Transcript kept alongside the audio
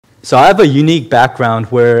So I have a unique background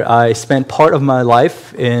where I spent part of my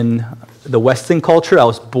life in the Western culture. I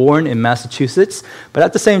was born in Massachusetts, but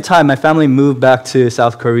at the same time, my family moved back to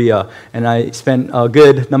South Korea, and I spent a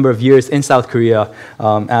good number of years in South Korea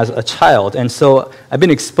as a child. And so I've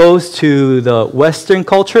been exposed to the Western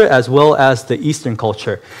culture as well as the Eastern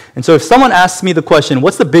culture. And so if someone asks me the question,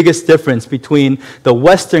 what's the biggest difference between the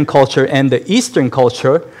Western culture and the Eastern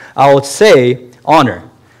culture, I would say honor.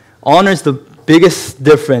 Honor is the biggest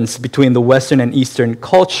difference between the Western and Eastern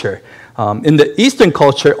culture. In the Eastern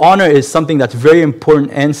culture, honor is something that's very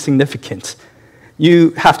important and significant.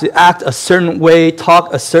 You have to act a certain way,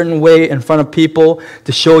 talk a certain way in front of people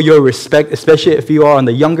to show your respect, especially if you are on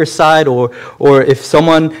the younger side or if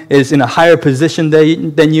someone is in a higher position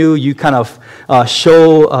than you, you kind of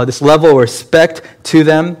show this level of respect to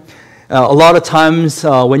them. A lot of times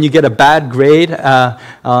when you get a bad grade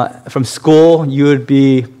from school, you would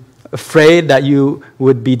be afraid that you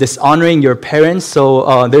would be dishonoring your parents.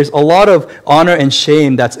 So there's a lot of honor and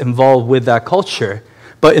shame that's involved with that culture.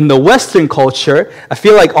 But in the Western culture, I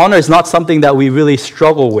feel like honor is not something that we really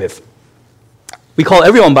struggle with. We call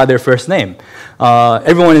everyone by their first name.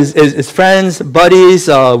 Everyone is friends, buddies.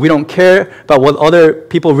 We don't care about what other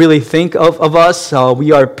people really think of us.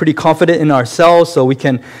 We are pretty confident in ourselves, so we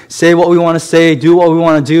can say what we want to say, do what we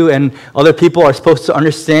want to do, and other people are supposed to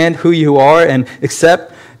understand who you are and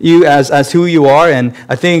accept you as who you are. And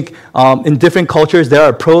I think in different cultures there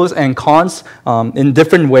are pros and cons in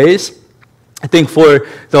different ways. I think for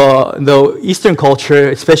the Eastern culture,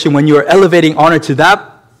 especially when you are elevating honor to that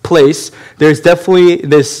place, there's definitely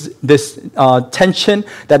this tension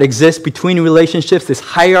that exists between relationships, this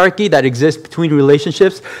hierarchy that exists between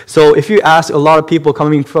relationships. So if you ask a lot of people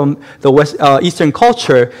coming from the Eastern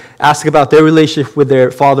culture, ask about their relationship with their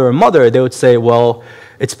father or mother, they would say, well,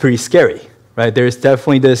 it's pretty scary. Right? There's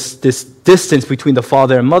definitely this distance between the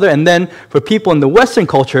father and mother. And then for people in the Western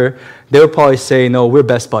culture, they would probably say, no, we're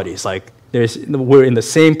best buddies. Like, we're in the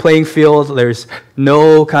same playing field. There's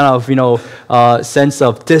no kind of, sense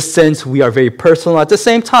of distance. We are very personal. At the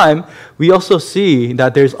same time, we also see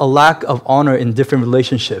that there's a lack of honor in different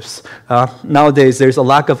relationships. Nowadays, there's a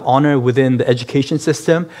lack of honor within the education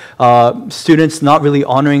system. Students not really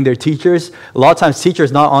honoring their teachers. A lot of times,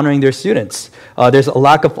 teachers not honoring their students. There's a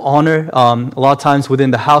lack of honor a lot of times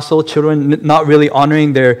within the household. Children not really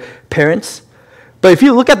honoring their parents. But if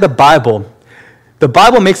you look at the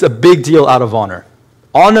Bible makes a big deal out of honor.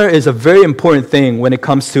 Honor is a very important thing when it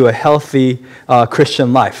comes to a healthy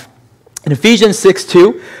Christian life. In Ephesians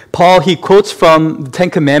 6:2, Paul, he quotes from the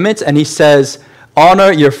Ten Commandments, and he says,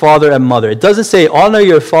 honor your father and mother. It doesn't say honor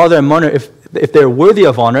your father and mother if they're worthy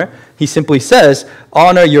of honor. He simply says,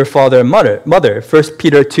 honor your father and mother. 1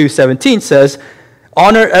 Peter 2:17 says,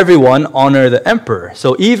 honor everyone, honor the emperor.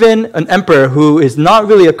 So even an emperor who is not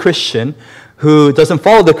really a Christian, who doesn't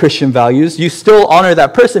follow the Christian values, you still honor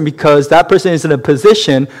that person because that person is in a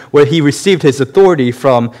position where he received his authority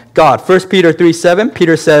from God. 1 Peter 3:7,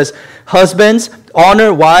 Peter says, husbands,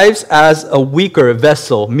 honor wives as a weaker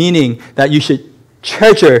vessel, meaning that you should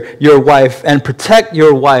treasure your wife and protect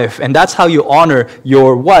your wife, and that's how you honor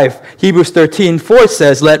your wife. Hebrews 13:4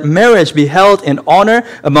 says, let marriage be held in honor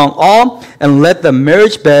among all, and let the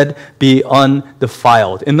marriage bed be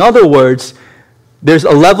undefiled. In other words, there's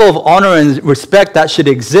a level of honor and respect that should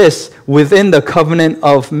exist within the covenant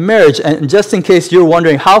of marriage. And just in case you're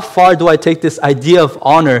wondering, how far do I take this idea of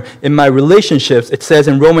honor in my relationships? It says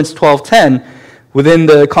in Romans 12:10, within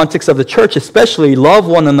the context of the church especially, love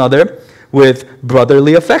one another with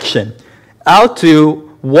brotherly affection, out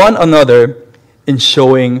to one another in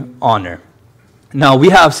showing honor. Now, we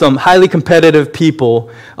have some highly competitive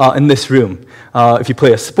people in this room. If you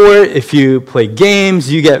play a sport, if you play games,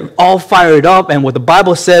 you get all fired up, and what the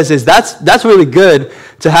Bible says is that's really good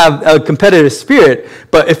to have a competitive spirit.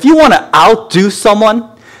 But if you want to outdo someone,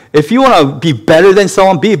 if you want to be better than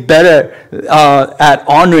someone, be better at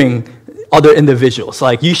honoring other individuals.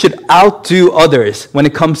 Like, you should outdo others when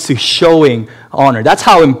it comes to showing honor. That's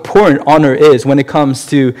how important honor is when it comes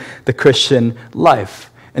to the Christian life.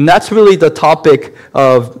 And that's really the topic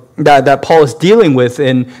of that Paul is dealing with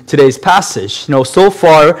in today's passage. So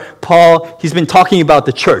far, Paul, he's been talking about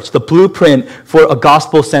the church, the blueprint for a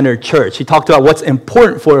gospel-centered church. He talked about what's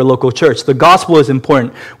important for a local church. The gospel is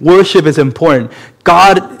important. Worship is important.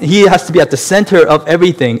 God, he has to be at the center of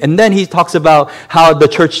everything. And then he talks about how the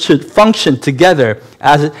church should function together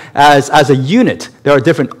as a unit. There are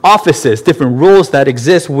different offices, different roles that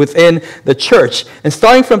exist within the church. And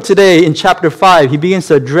starting from today in chapter 5, he begins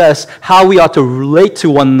to address how we ought to relate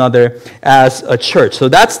to one another as a church. So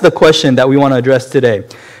that's the question that we want to address today.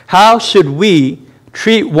 How should we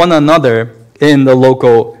treat one another in the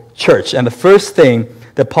local church. And the first thing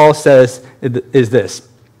that Paul says is this: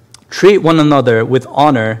 treat one another with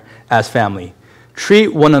honor as family. Treat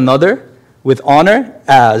one another with honor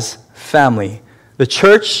as family. The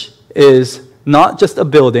church is not just a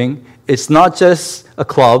building. It's not just a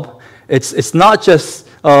club. It's not just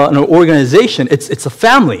an organization. It's a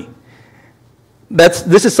family.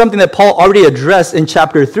 This is something that Paul already addressed in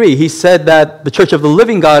chapter 3. He said that the church of the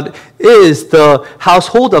living God is the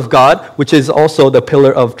household of God, which is also the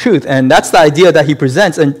pillar of truth. And that's the idea that he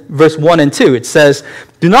presents in verse 1 and 2. It says,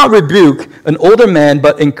 "Do not rebuke an older man,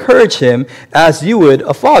 but encourage him as you would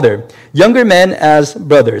a father. Younger men as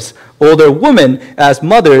brothers, older women as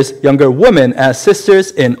mothers, younger women as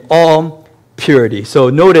sisters in all purity." So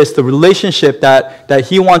notice the relationship that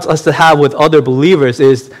he wants us to have with other believers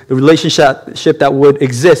is the relationship that would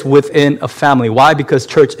exist within a family. Why? Because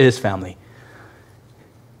church is family.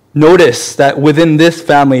 Notice that within this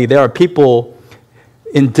family, there are people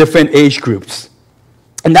in different age groups.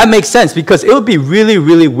 And that makes sense because it would be really,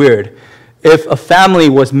 really weird if a family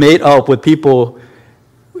was made up with people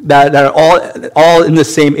that are all in the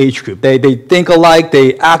same age group. They think alike, they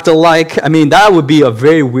act alike. I mean, that would be a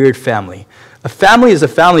very weird family. A family is a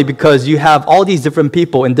family because you have all these different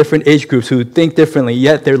people in different age groups who think differently,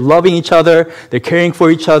 yet they're loving each other, they're caring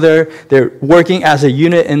for each other, they're working as a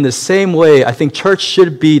unit in the same way. I think church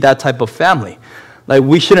should be that type of family. Like,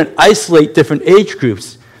 we shouldn't isolate different age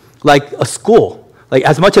groups, like a school. Like,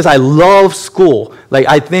 as much as I love school, like,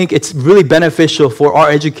 I think it's really beneficial for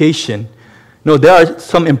our education. No, there are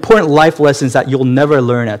some important life lessons that you'll never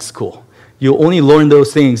learn at school. You'll only learn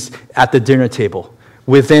those things at the dinner table,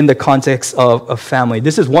 within the context of a family.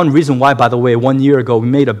 This is one reason why, by the way, 1 year ago, we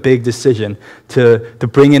made a big decision to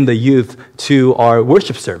bring in the youth to our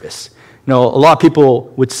worship service. You know, a lot of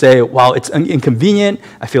people would say, wow, it's inconvenient,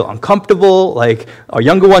 I feel uncomfortable. Like, our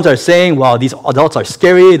younger ones are saying, wow, these adults are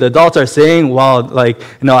scary. The adults are saying, wow, like,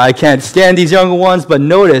 you know, I can't stand these younger ones. But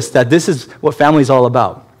notice that this is what family is all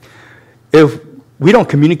about. If we don't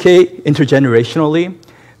communicate intergenerationally,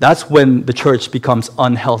 that's when the church becomes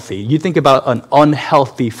unhealthy. You think about an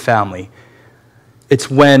unhealthy family. It's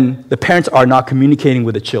when the parents are not communicating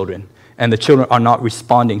with the children and the children are not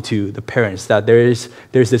responding to the parents, that there's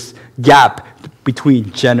this gap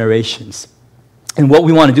between generations. And what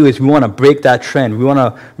we want to do is we want to break that trend. We want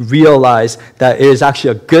to realize that it is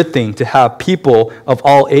actually a good thing to have people of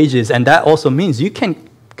all ages. And that also means you can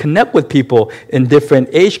connect with people in different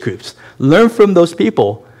age groups. Learn from those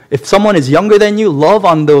people. If someone is younger than you, love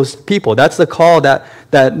on those people. That's the call that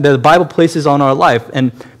the Bible places on our life.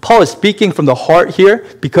 And Paul is speaking from the heart here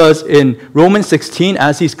because in Romans 16,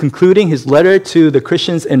 as he's concluding his letter to the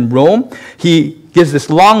Christians in Rome, he gives this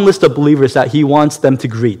long list of believers that he wants them to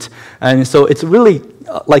greet. And so it's really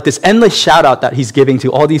like this endless shout out that he's giving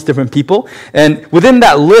to all these different people. And within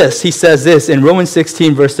that list, he says this in Romans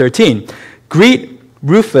 16, verse 13, "Greet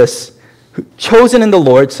Rufus, chosen in the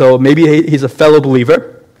Lord," so maybe he's a fellow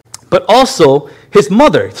believer, "but also his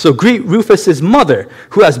mother." So greet Rufus' mother,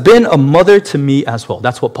 who has been a mother to me as well.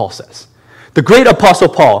 That's what Paul says. The great apostle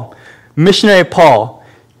Paul, missionary Paul,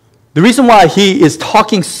 the reason why he is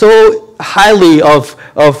talking so highly of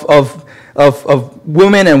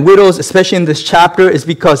women and widows, especially in this chapter, is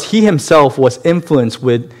because he himself was influenced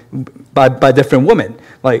by different women.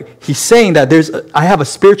 Like, he's saying that I have a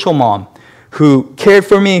spiritual mom who cared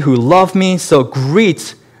for me, who loved me, so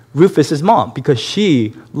greet Rufus' mom, because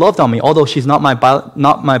she loved on me. Although she's not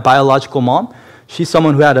my biological mom, she's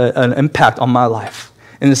someone who had an impact on my life.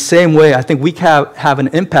 In the same way, I think we have an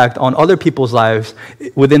impact on other people's lives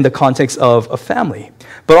within the context of a family.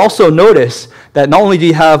 But also notice that not only do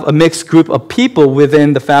you have a mixed group of people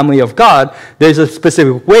within the family of God, there's a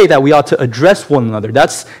specific way that we ought to address one another.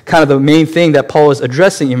 That's kind of the main thing that Paul is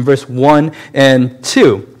addressing in verse 1 and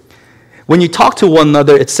 2. When you talk to one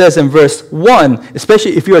another, it says in verse 1,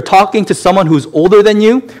 especially if you are talking to someone who's older than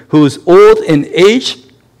you, who's old in age,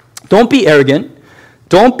 don't be arrogant,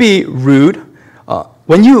 don't be rude.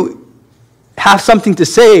 When you have something to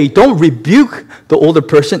say, don't rebuke the older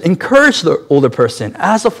person, encourage the older person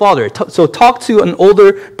as a father. So talk to an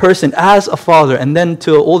older person as a father, and then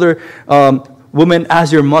to an older woman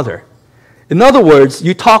as your mother. In other words,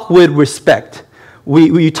 you talk with respect.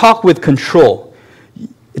 You talk with control.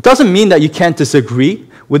 It doesn't mean that you can't disagree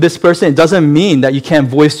with this person. It doesn't mean that you can't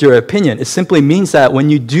voice your opinion. It simply means that when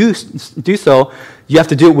you do so, you have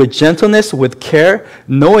to do it with gentleness, with care,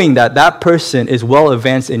 knowing that that person is well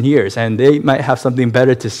advanced in years and they might have something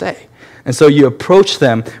better to say. And so you approach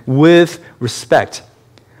them with respect.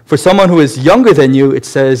 For someone who is younger than you, it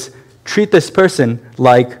says, treat this person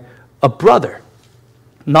like a brother.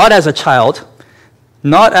 Not as a child,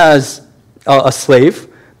 not as a slave,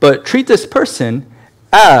 but treat this person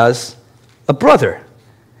as a brother.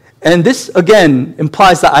 And this, again,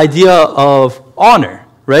 implies the idea of honor,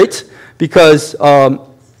 right? Because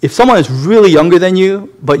if someone is really younger than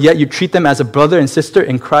you, but yet you treat them as a brother and sister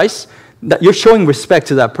in Christ, that you're showing respect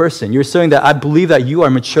to that person. You're showing that I believe that you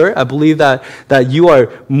are mature. I believe that you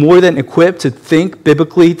are more than equipped to think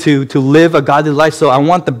biblically, to live a godly life. So I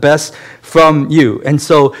want the best from you. And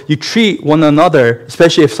so you treat one another,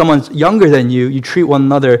 especially if someone's younger than you, you treat one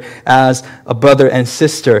another as a brother and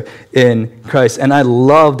sister in Christ. And I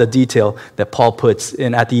love the detail that Paul puts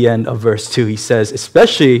in at the end of verse 2. He says,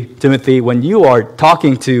 especially, Timothy, when you are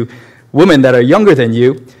talking to women that are younger than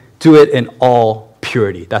you, do it in all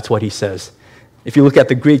purity. That's what he says. If you look at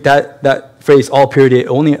the Greek, that phrase, all purity, it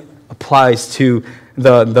only applies to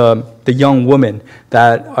the young women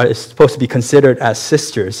that are supposed to be considered as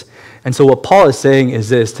sisters. And so what Paul is saying is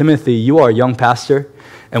this: Timothy, you are a young pastor,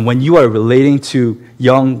 and when you are relating to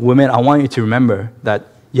young women, I want you to remember that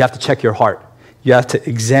you have to check your heart. You have to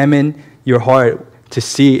examine your heart to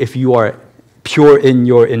see if you are pure in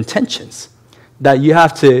your intentions. That you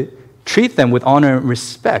have to treat them with honor and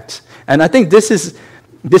respect. And I think this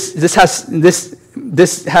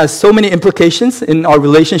has so many implications in our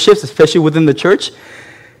relationships, especially within the church.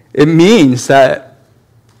 It means that,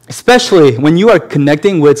 especially when you are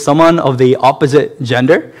connecting with someone of the opposite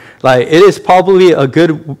gender, like, it is probably a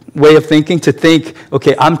good way of thinking to think,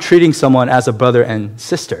 okay, I'm treating someone as a brother and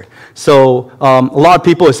sister. So a lot of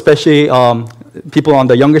people, especially people on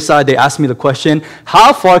the younger side, they ask me the question,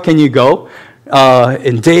 how far can you go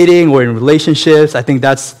in dating or in relationships? I think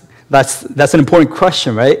that's an important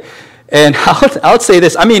question, right? And I would say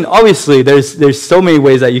this. I mean, obviously, there's so many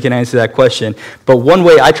ways that you can answer that question. But one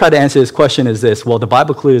way I try to answer this question is this. Well, the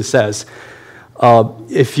Bible clearly says,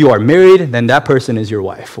 if you are married, then that person is your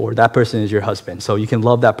wife, or that person is your husband. So you can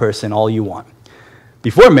love that person all you want.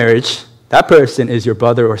 Before marriage, that person is your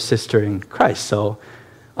brother or sister in Christ. So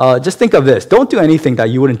just think of this. Don't do anything that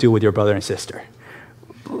you wouldn't do with your brother and sister.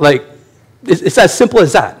 Like, it's as simple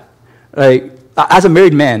as that. Like, as a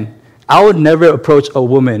married man, I would never approach a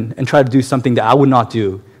woman and try to do something that I would not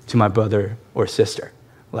do to my brother or sister.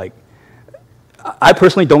 Like, I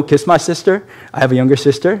personally don't kiss my sister. I have a younger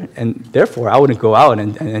sister, and therefore I wouldn't go out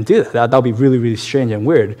and do that. That would be really, really strange and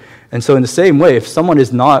weird. And so in the same way, if someone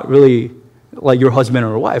is not really like your husband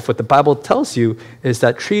or wife, what the Bible tells you is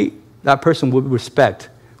that treat that person with respect,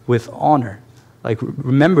 with honor. Like,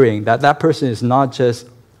 remembering that that person is not just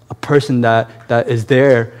a person that is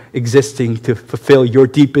there existing to fulfill your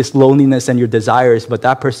deepest loneliness and your desires, but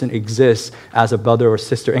that person exists as a brother or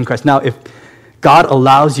sister in Christ. Now, if God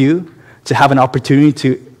allows you to have an opportunity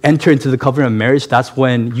to enter into the covenant of marriage, that's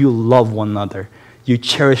when you love one another. You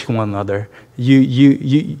cherish one another.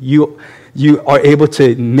 You are able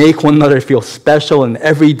to make one another feel special in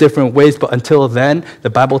every different ways, but until then, the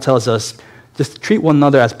Bible tells us just treat one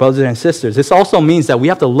another as brothers and sisters. This also means that we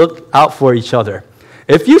have to look out for each other.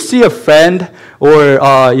 If you see a friend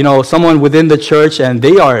or someone within the church and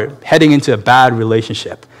they are heading into a bad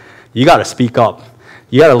relationship, you got to speak up.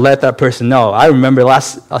 You got to let that person know. I remember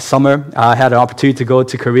last summer, I had an opportunity to go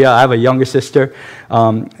to Korea. I have a younger sister.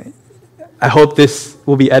 I hope this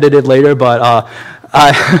will be edited later, but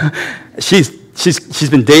she's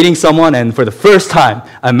been dating someone, and for the first time,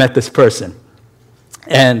 I met this person.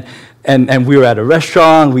 And we were at a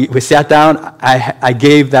restaurant. We sat down. I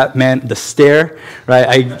gave that man the stare,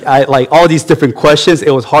 right? I like all these different questions. It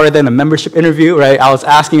was harder than a membership interview, right? I was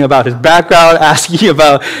asking about his background, asking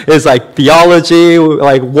about his theology,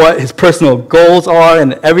 like what his personal goals are,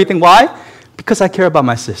 and everything. Why? Because I care about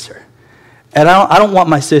my sister, and I don't want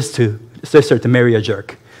my sister to marry a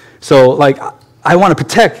jerk. So I want to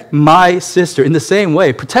protect my sister in the same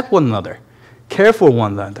way. Protect one another, care for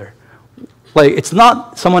one another. Like, it's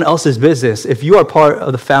not someone else's business. If you are part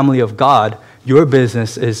of the family of God, your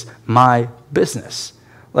business is my business.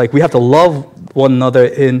 Like, we have to love one another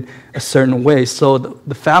in a certain way. So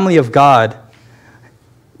the family of God,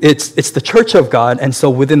 it's the church of God, and so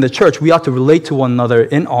within the church, we ought to relate to one another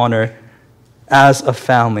in honor as a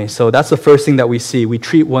family. So that's the first thing that we see. We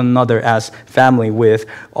treat one another as family with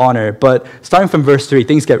honor. But starting from verse 3,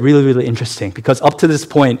 things get really, really interesting, because up to this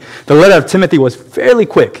point, the letter of Timothy was fairly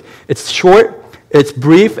quick. It's short, it's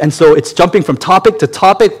brief, and so it's jumping from topic to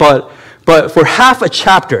topic, but for half a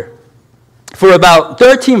chapter, for about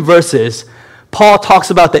 13 verses, Paul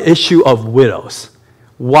talks about the issue of widows.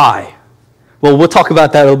 Why? Well, we'll talk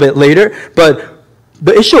about that a little bit later, but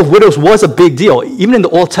the issue of widows was a big deal. Even in the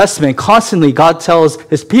Old Testament, constantly God tells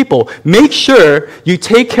his people, make sure you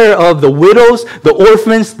take care of the widows, the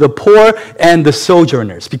orphans, the poor, and the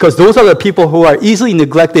sojourners, because those are the people who are easily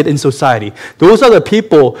neglected in society. Those are the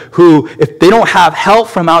people who, if they don't have help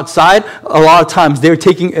from outside, a lot of times they're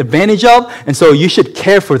taking advantage of, and so you should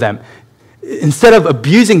care for them. Instead of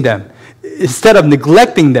abusing them, instead of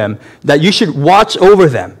neglecting them, that you should watch over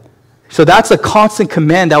them. So that's a constant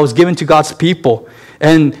command that was given to God's people.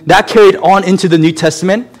 And that carried on into the New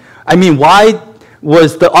Testament. I mean, why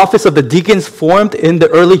was the office of the deacons formed in the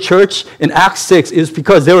early church? In Acts 6, is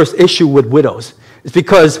because there was issue with widows. It's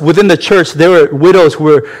because within the church, there were widows who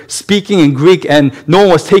were speaking in Greek, and no one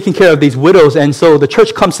was taking care of these widows. And so the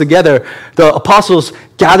church comes together. The apostles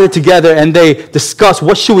gather together, and they discuss,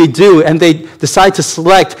 what should we do? And they decide to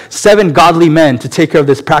select 7 godly men to take care of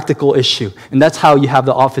this practical issue. And that's how you have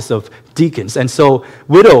the office of deacons. And so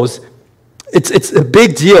widows, it's a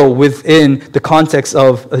big deal within the context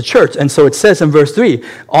of the church. And so it says in verse 3,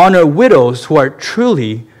 honor widows who are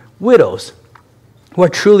truly widows. Who are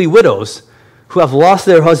truly widows, who have lost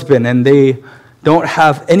their husband and they don't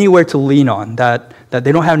have anywhere to lean on, that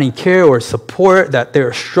they don't have any care or support, that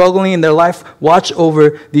they're struggling in their life. Watch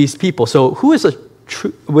over these people. So who is a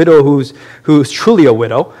widow who's truly a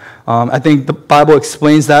widow? I think the Bible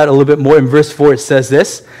explains that a little bit more. In verse 4, it says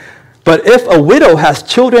this, but if a widow has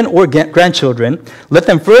children or grandchildren, let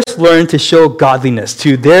them first learn to show godliness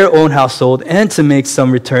to their own household and to make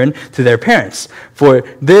some return to their parents. For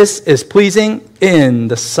this is pleasing in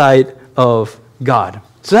the sight of God.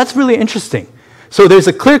 So that's really interesting. So there's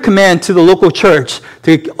a clear command to the local church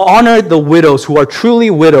to honor the widows who are truly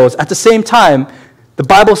widows. At the same time, the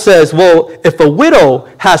Bible says, well, if a widow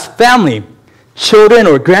has family, children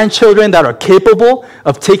or grandchildren that are capable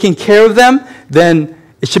of taking care of them, then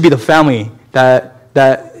it should be the family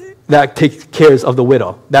that takes care of the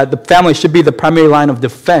widow. That the family should be the primary line of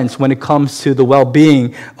defense when it comes to the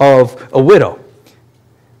well-being of a widow.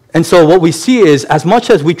 And so what we see is, as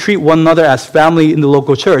much as we treat one another as family in the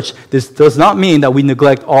local church, this does not mean that we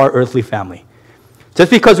neglect our earthly family.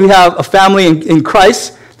 Just because we have a family in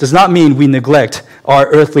Christ does not mean we neglect our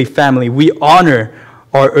earthly family. We honor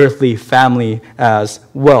our earthly family as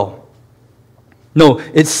well. No,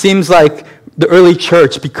 it seems like the early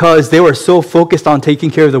church, because they were so focused on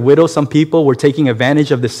taking care of the widow, some people were taking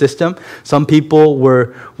advantage of the system. Some people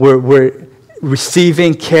were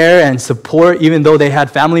receiving care and support, even though they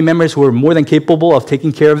had family members who were more than capable of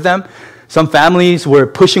taking care of them. Some families were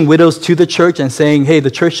pushing widows to the church and saying, hey,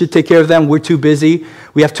 the church should take care of them. We're too busy.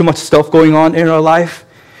 We have too much stuff going on in our life.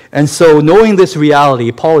 And so knowing this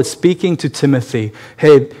reality, Paul is speaking to Timothy,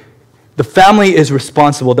 hey, the family is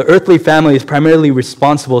responsible. The earthly family is primarily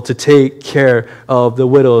responsible to take care of the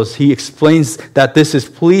widows. He explains that this is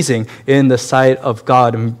pleasing in the sight of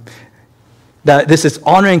God, and that this is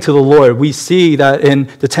honoring to the Lord. We see that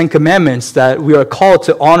in the 10 Commandments that we are called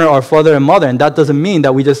to honor our father and mother, and that doesn't mean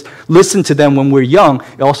that we just listen to them when we're young.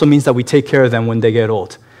 It also means that we take care of them when they get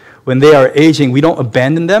old. When they are aging, we don't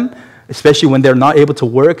abandon them, especially when they're not able to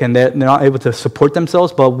work and they're not able to support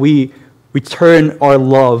themselves, but we return our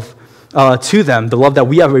love to them, the love that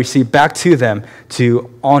we have received back to them,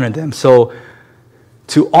 to honor them. So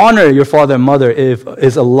to honor your father and mother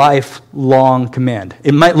is a lifelong command.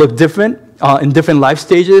 It might look different in different life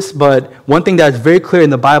stages, but one thing that's very clear in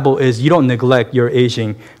the Bible is you don't neglect your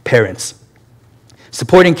aging parents.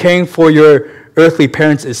 Supporting, caring for your earthly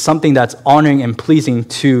parents is something that's honoring and pleasing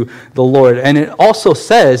to the Lord. And it also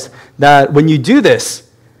says that when you do this,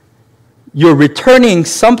 you're returning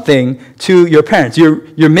something to your parents.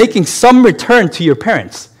 You're making some return to your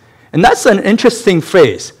parents. And that's an interesting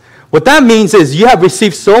phrase. What that means is you have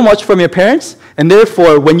received so much from your parents, and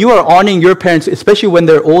therefore, when you are honoring your parents, especially when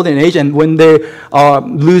they're old in age and when they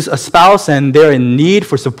lose a spouse and they're in need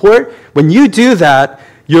for support, when you do that,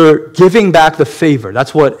 you're giving back the favor.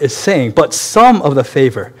 That's what it's saying, but some of the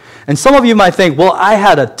favor. And some of you might think, well, I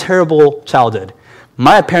had a terrible childhood.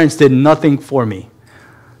 My parents did nothing for me.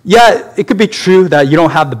 Yeah, it could be true that you don't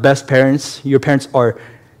have the best parents. Your parents are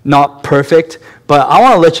not perfect. But I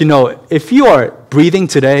want to let you know, if you are breathing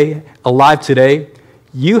today, alive today,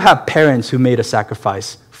 you have parents who made a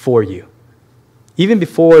sacrifice for you. Even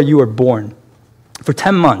before you were born, for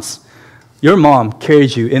 10 months, your mom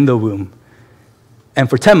carried you in the womb. And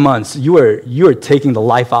for 10 months, you were taking the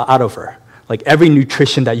life out of her. Like every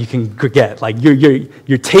nutrition that you can get, like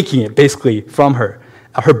you're taking it basically from her.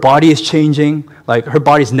 Her body is changing. Like her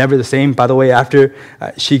body is never the same, by the way, after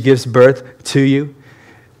she gives birth to you.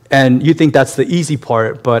 And you think that's the easy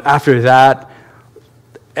part, but after that,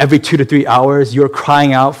 every 2 to 3 hours, you're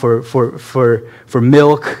crying out for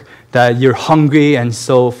milk. that you're hungry, and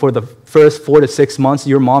so for the first 4 to 6 months,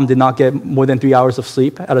 your mom did not get more than 3 hours of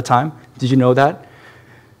sleep at a time. Did you know that?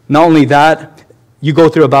 Not only that, you go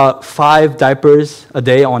through about 5 diapers a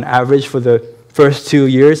day on average for the first 2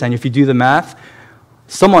 years, and if you do the math,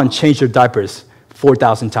 someone changed their diapers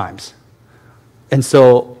 4,000 times. And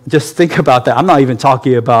so just think about that. I'm not even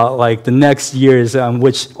talking about like the next years on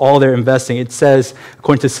which all they're investing. It says,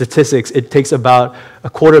 according to statistics, it takes about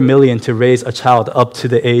 $250,000 to raise a child up to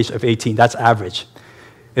the age of 18. That's average.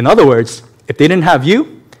 In other words, if they didn't have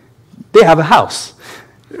you, they have a house.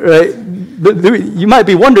 Right? You might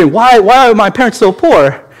be wondering, why are my parents so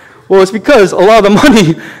poor? Well, it's because a lot of the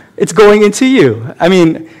money, it's going into you. I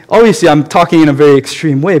mean, obviously I'm talking in a very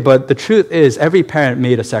extreme way, but the truth is every parent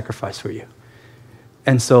made a sacrifice for you.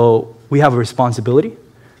 And so we have a responsibility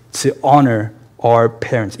to honor our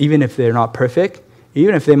parents, even if they're not perfect,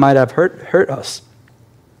 even if they might have hurt us.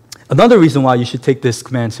 Another reason why you should take this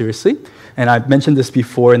command seriously, and I've mentioned this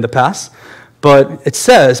before in the past, but it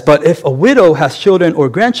says, but if a widow has children or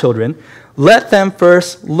grandchildren, let them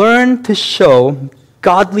first learn to show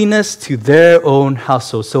godliness to their own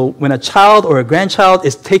household. So when a child or a grandchild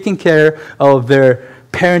is taking care of their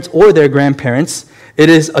parents or their grandparents, it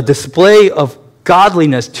is a display of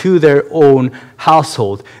godliness to their own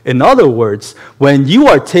household. In other words, when you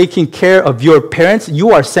are taking care of your parents, you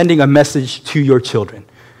are sending a message to your children.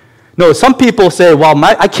 No, some people say, well,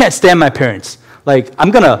 I can't stand my parents. Like, I'm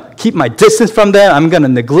going to keep my distance from them. I'm going to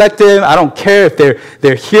neglect them. I don't care if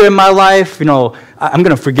they're here in my life. I'm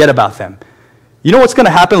going to forget about them. You know what's going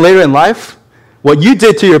to happen later in life? What you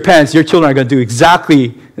did to your parents, your children are going to do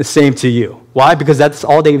exactly the same to you. Why? Because that's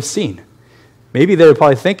all they've seen. Maybe they're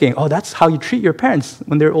probably thinking, oh, that's how you treat your parents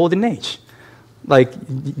when they're old in age. Like,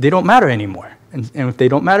 they don't matter anymore. And if they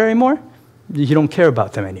don't matter anymore, you don't care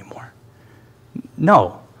about them anymore.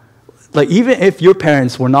 No. Like, even if your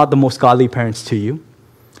parents were not the most godly parents to you,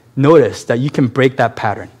 notice that you can break that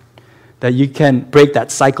pattern, that you can break that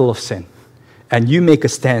cycle of sin. And you make a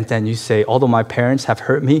stand and you say, although my parents have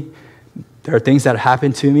hurt me, there are things that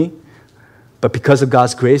happen to me, but because of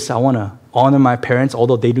God's grace, I want to honor my parents,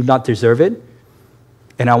 although they do not deserve it.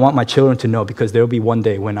 And I want my children to know, because there will be one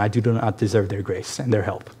day when I do not deserve their grace and their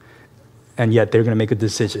help. And yet they're going to make a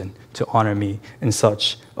decision to honor me in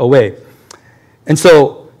such a way. And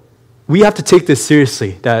so we have to take this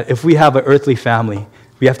seriously, that if we have an earthly family,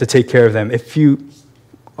 we have to take care of them. If you're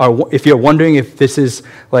wondering if this is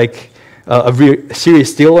like a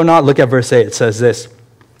serious deal or not, look at verse 8. It says this,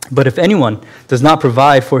 but if anyone does not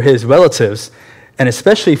provide for his relatives, and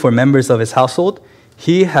especially for members of his household,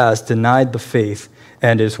 he has denied the faith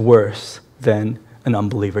and is worse than an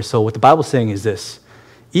unbeliever. So what the Bible is saying is this: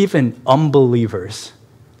 even unbelievers,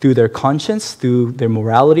 through their conscience, through their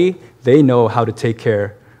morality, they know how to take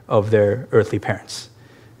care of their earthly parents.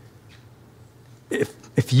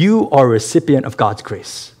 If you are a recipient of God's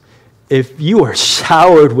grace, if you are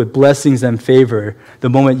showered with blessings and favor the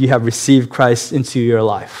moment you have received Christ into your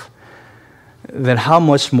life, then how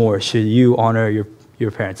much more should you honor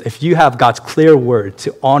your parents? If you have God's clear word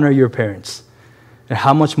to honor your parents, then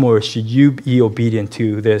how much more should you be obedient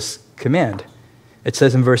to this command? It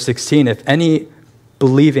says in verse 16, if any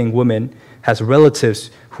believing woman has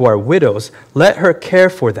relatives who are widows, let her care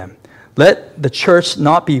for them. Let the church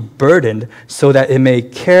not be burdened, so that it may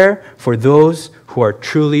care for those who are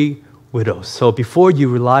truly widows. So before you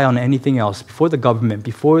rely on anything else, before the government,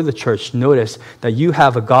 before the church, notice that you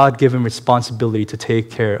have a God-given responsibility to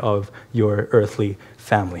take care of your earthly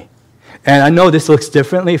family. And I know this looks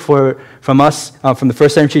differently from us, from the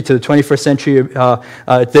first century to the 21st century.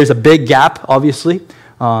 There's a big gap, obviously.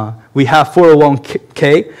 We have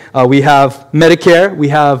 401k, we have Medicare, we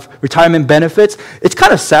have retirement benefits. It's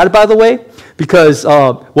kind of sad, by the way, because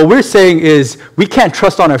what we're saying is we can't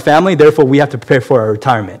trust on our family, therefore we have to prepare for our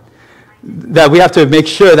retirement. That we have to make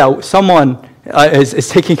sure that someone is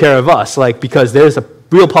taking care of us, because there's a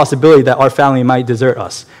real possibility that our family might desert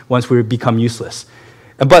us once we become useless.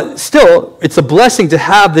 But still, it's a blessing to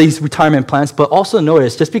have these retirement plans, but also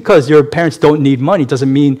notice, just because your parents don't need money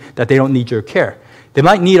doesn't mean that they don't need your care. They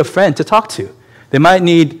might need a friend to talk to. They might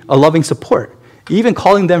need a loving support. Even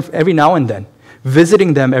calling them every now and then,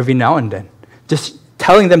 visiting them every now and then, just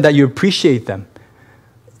telling them that you appreciate them.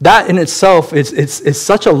 That in itself is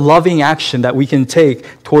such a loving action that we can take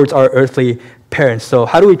towards our earthly parents. So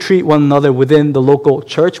how do we treat one another within the local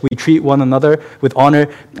church? We treat one another with honor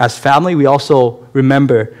as family. We also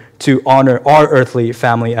remember to honor our earthly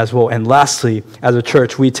family as well. And lastly, as a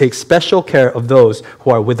church, we take special care of those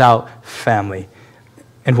who are without family.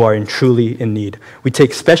 and who are truly in need. We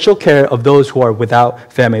take special care of those who are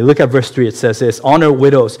without family. Look at verse 3. It says this, honor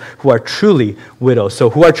widows who are truly widows. So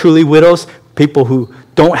who are truly widows? People who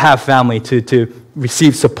don't have family to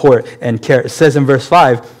receive support and care. It says in verse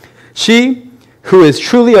 5, she who is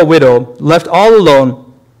truly a widow, left all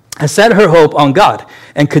alone, has set her hope on God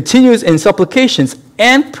and continues in supplications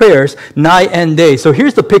and prayers night and day. So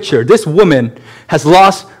here's the picture. This woman has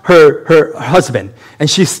lost her husband, and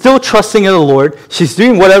she's still trusting in the Lord. She's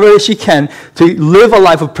doing whatever she can to live a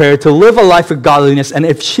life of prayer, to live a life of godliness. And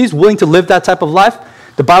if she's willing to live that type of life,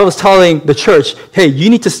 the Bible is telling the church, hey, you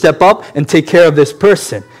need to step up and take care of this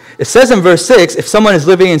person. It says in verse 6, if someone is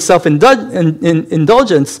living in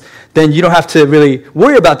self-indulgence, then you don't have to really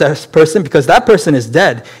worry about that person because that person is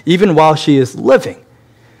dead, even while she is living.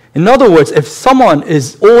 In other words, if someone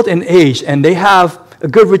is old in age and they have a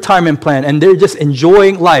good retirement plan and they're just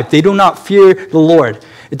enjoying life, they do not fear the Lord,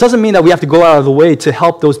 it doesn't mean that we have to go out of the way to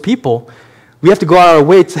help those people. We have to go out of our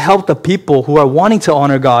way to help the people who are wanting to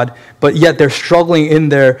honor God, but yet they're struggling in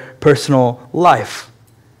their personal life.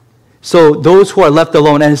 So those who are left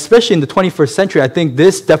alone, and especially in the 21st century, I think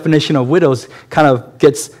this definition of widows kind of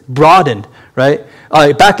gets broadened, right?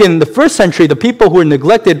 Back in the first century, the people who were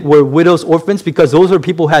neglected were widows, orphans, because those were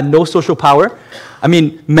people who had no social power. I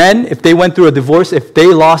mean, men, if they went through a divorce, if they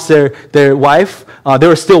lost their wife, there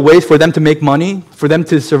were still ways for them to make money, for them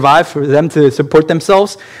to survive, for them to support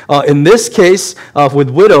themselves. In this case, with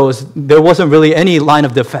widows, there wasn't really any line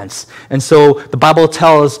of defense. And so the Bible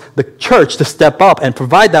tells the church to step up and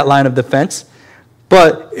provide that line of defense.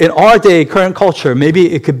 But in our day, current culture,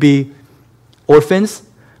 maybe it could be orphans,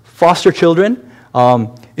 foster children.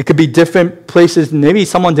 It could be different places. Maybe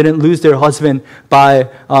someone didn't lose their husband by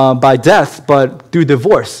death, but through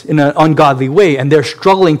divorce in an ungodly way, and they're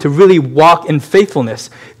struggling to really walk in faithfulness.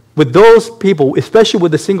 With those people, especially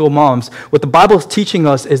with the single moms, what the Bible is teaching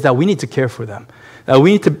us is that we need to care for them, that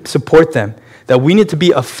we need to support them, that we need to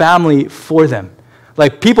be a family for them.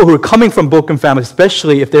 Like people who are coming from broken families,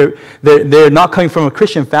 especially if they're not coming from a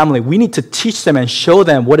Christian family, we need to teach them and show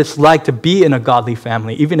them what it's like to be in a godly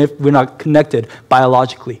family, even if we're not connected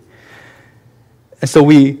biologically. And so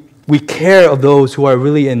we care of those who are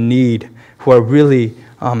really in need, who are really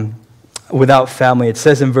without family. It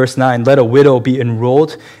says in verse 9, let a widow be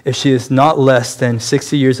enrolled if she is not less than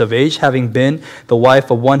 60 years of age, having been the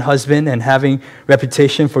wife of one husband and having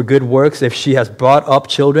reputation for good works, if she has brought up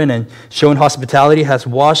children and shown hospitality, has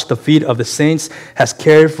washed the feet of the saints, has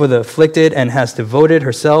cared for the afflicted, and has devoted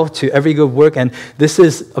herself to every good work. And this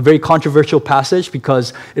is a very controversial passage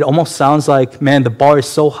because it almost sounds like, man, the bar is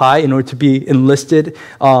so high in order to be enlisted,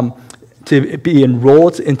 to be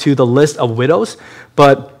enrolled into the list of widows.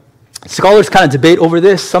 But scholars kind of debate over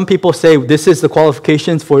this. Some people say this is the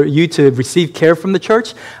qualifications for you to receive care from the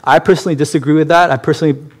church. I personally disagree with that. I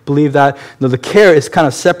personally believe that the care is kind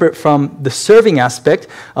of separate from the serving aspect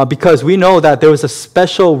because we know that there was a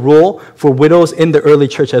special role for widows in the early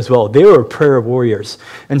church as well. They were prayer warriors.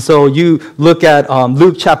 And so you look at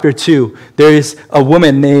Luke chapter 2, there is a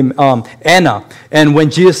woman named Anna. And when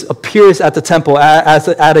Jesus appears at the temple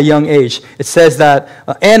at a young age, it says that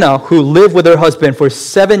Anna, who lived with her husband for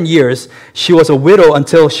 7 years, she was a widow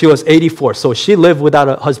until she was 84. So she lived without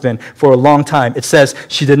a husband for a long time. It says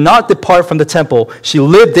she did not depart from the temple. She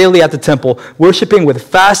lived daily at the temple, worshiping with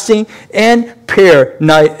fasting and prayer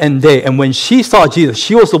night and day. And when she saw Jesus,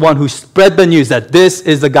 she was the one who spread the news that this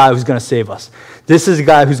is the guy who's going to save us. This is the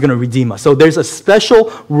guy who's going to redeem us. So there's a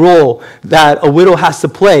special role that a widow has to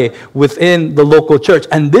play within the local church.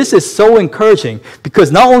 And this is so encouraging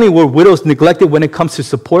because not only were widows neglected when it comes to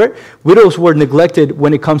support, widows were neglected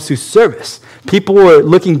when it comes to service. People were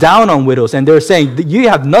looking down on widows and they were saying, you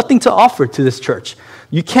have nothing to offer to this church.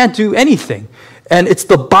 You can't do anything. And it's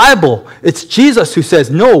the Bible, it's Jesus who says,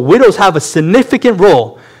 no, widows have a significant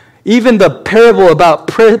role. Even the parable about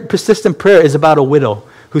persistent prayer is about a widow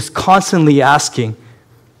who's constantly asking.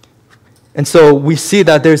 And so we see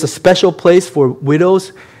that there's a special place for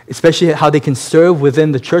widows, especially how they can serve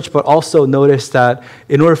within the church, but also notice that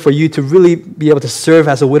in order for you to really be able to serve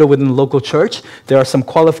as a widow within the local church, there are some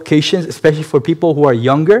qualifications, especially for people who are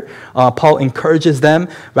younger. Paul encourages them,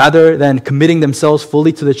 rather than committing themselves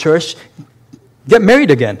fully to the church, get married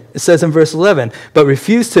again. It says in verse 11, but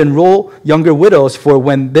refuse to enroll younger widows, for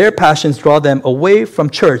when their passions draw them away from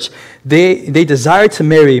church, they desire to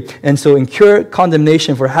marry, and so incur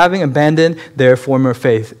condemnation for having abandoned their former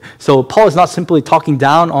faith. So Paul is not simply talking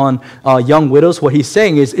down on young widows. What he's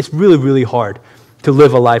saying is it's really, really hard to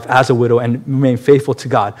live a life as a widow and remain faithful to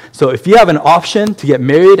God. So if you have an option to get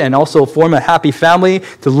married and also form a happy family,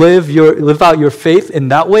 to live out your faith in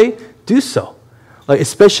that way, do so. Like,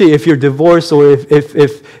 especially if you're divorced, or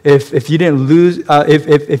if you didn't lose,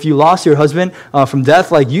 if you lost your husband from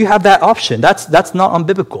death, like, you have that option. That's not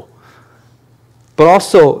unbiblical. But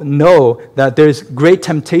also know that there's great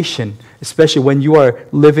temptation, especially when you are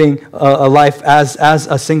living a life as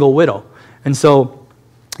a single widow. And so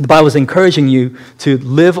the Bible is encouraging you to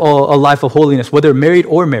live a life of holiness, whether married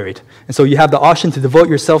or married. And so you have the option to devote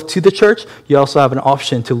yourself to the church. You also have an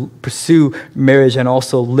option to pursue marriage and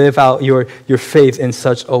also live out your faith in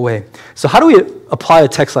such a way. So how do we apply a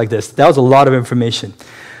text like this? That was a lot of information.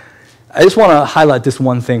 I just want to highlight this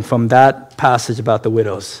one thing from that passage about the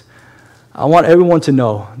widows. I want everyone to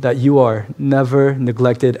know that you are never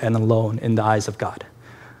neglected and alone in the eyes of God.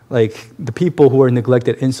 Like, the people who are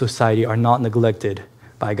neglected in society are not neglected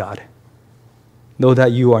by God. Know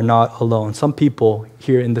that you are not alone. Some people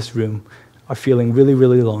here in this room are feeling really,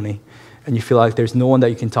 really lonely, and you feel like there's no one that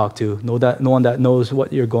you can talk to, no one that knows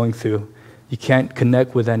what you're going through. You can't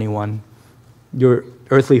connect with anyone. Your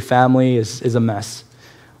earthly family is a mess.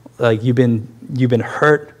 Like, you've been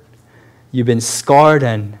hurt, you've been scarred,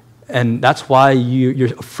 and that's why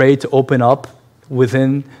you're afraid to open up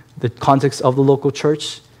within the context of the local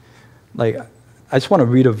church. Like, I just want to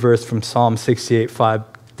read a verse from Psalm 68:5.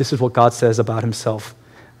 This is what God says about himself.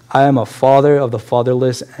 I am a father of the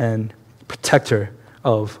fatherless and protector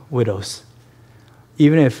of widows.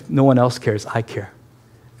 Even if no one else cares, I care.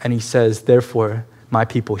 And he says, therefore, my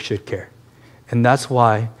people should care. And that's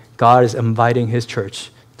why God is inviting his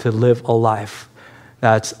church to live a life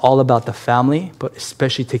that's all about the family, but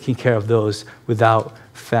especially taking care of those without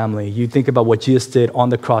family. You think about what Jesus did on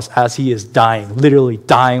the cross as he is dying, literally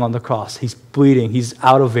dying on the cross. He's bleeding, he's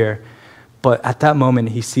out of air. But at that moment,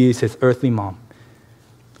 he sees his earthly mom,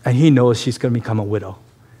 and he knows she's going to become a widow.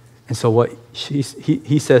 And so what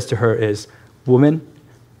he says to her is, woman,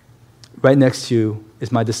 right next to you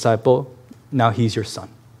is my disciple. Now he's your son.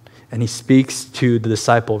 And he speaks to the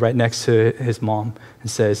disciple right next to his mom and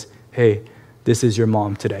says, hey, this is your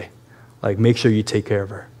mom today. Like, make sure you take care of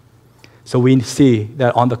her. So we see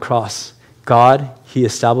that on the cross, God, he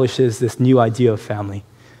establishes this new idea of family.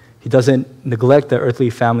 He doesn't neglect the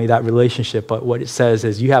earthly family, that relationship, but what it says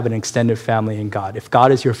is you have an extended family in God. If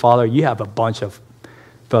God is your father, you have a bunch of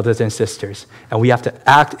brothers and sisters, and we have to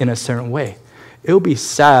act in a certain way. It will be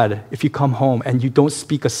sad if you come home and you don't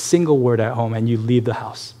speak a single word at home and you leave the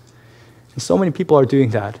house. And so many people are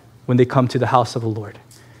doing that when they come to the house of the Lord.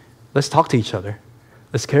 Let's talk to each other.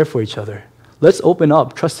 Let's care for each other. Let's open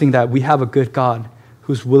up, trusting that we have a good God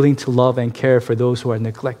who's willing to love and care for those who are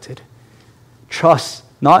neglected. Trust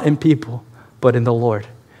not in people, but in the Lord.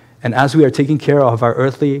 And as we are taking care of our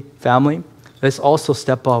earthly family, let's also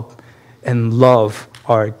step up and love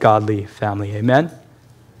our godly family. Amen?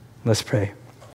 Let's pray.